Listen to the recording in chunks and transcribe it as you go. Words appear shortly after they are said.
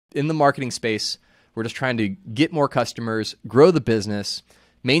in the marketing space, we're just trying to get more customers, grow the business,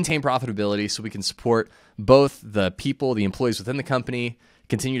 maintain profitability so we can support both the people, the employees within the company,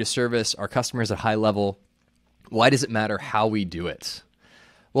 continue to service our customers at a high level. Why does it matter how we do it?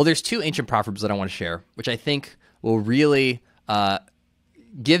 Well, there's two ancient proverbs that I want to share, which I think will really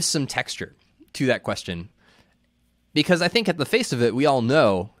give some texture to that question. Because I think at the face of it, we all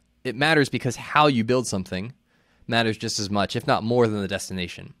know it matters because how you build something matters just as much, if not more, than the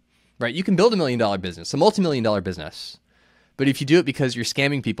destination, right? You can build $1 million business, a multi-million-dollar business, but if you do it because you're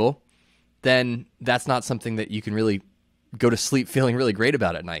scamming people, then that's not something that you can really go to sleep feeling really great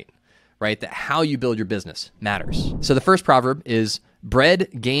about at night, right? That how you build your business matters. So the first proverb is, bread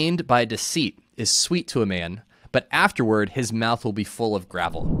gained by deceit is sweet to a man, but afterward his mouth will be full of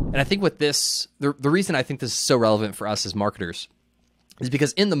gravel. And I think with this, the reason I think this is so relevant for us as marketers is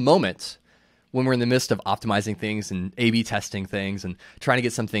because in the moment, when we're in the midst of optimizing things and A/B testing things and trying to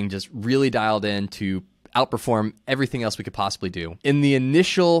get something just really dialed in to outperform everything else we could possibly do, in the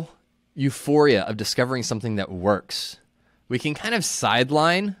initial euphoria of discovering something that works, we can kind of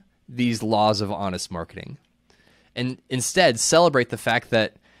sideline these laws of honest marketing and instead celebrate the fact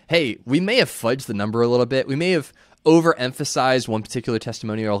that, hey, we may have fudged the number a little bit. We may have overemphasized one particular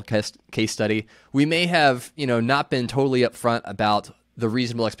testimonial case study. We may have, not been totally upfront about the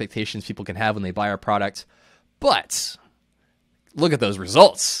reasonable expectations people can have when they buy our product. But look at those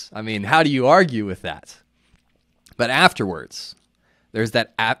results. I mean, how do you argue with that? But afterwards, there's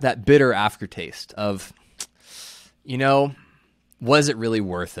that bitter aftertaste of, was it really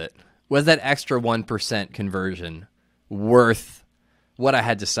worth it? Was that extra 1% conversion worth what I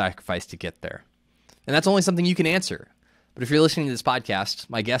had to sacrifice to get there? And that's only something you can answer. But if you're listening to this podcast,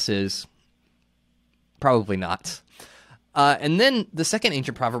 my guess is probably not. And then the second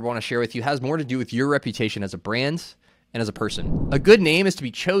ancient proverb I want to share with you has more to do with your reputation as a brand and as a person. A good name is to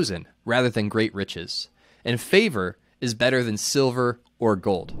be chosen rather than great riches, and favor is better than silver or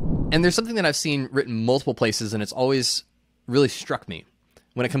gold. And there's something that I've seen written multiple places, and it's always really struck me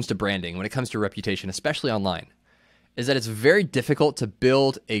when it comes to branding, when it comes to reputation, especially online, is that it's very difficult to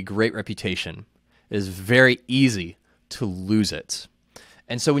build a great reputation. It is very easy to lose it.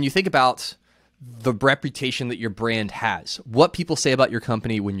 And so when you think about the reputation that your brand has, what people say about your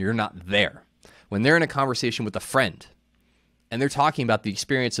company when you're not there, when they're in a conversation with a friend and they're talking about the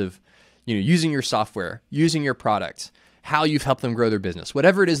experience of, using your software, using your product, how you've helped them grow their business,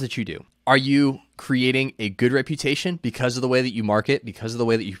 whatever it is that you do. Are you creating a good reputation because of the way that you market, because of the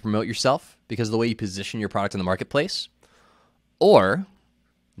way that you promote yourself, because of the way you position your product in the marketplace, or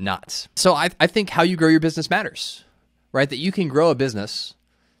not? So I think how you grow your business matters, right? That you can grow a business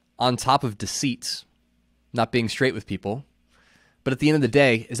on top of deceit, not being straight with people. But at the end of the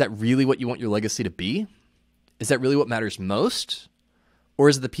day, is that really what you want your legacy to be? Is that really what matters most? Or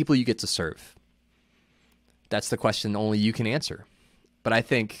is it the people you get to serve? That's the question only you can answer. But I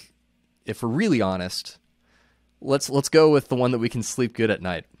think if we're really honest, let's go with the one that we can sleep good at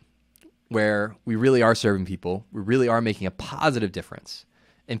night, where we really are serving people, we really are making a positive difference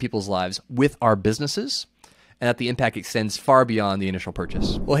in people's lives with our businesses, and that the impact extends far beyond the initial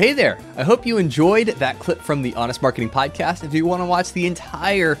purchase. Well, hey there. I hope you enjoyed that clip from the Honest Marketing Podcast. If you want to watch the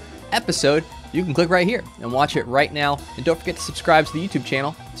entire episode, you can click right here and watch it right now. And don't forget to subscribe to the YouTube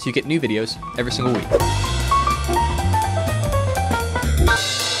channel so you get new videos every single week.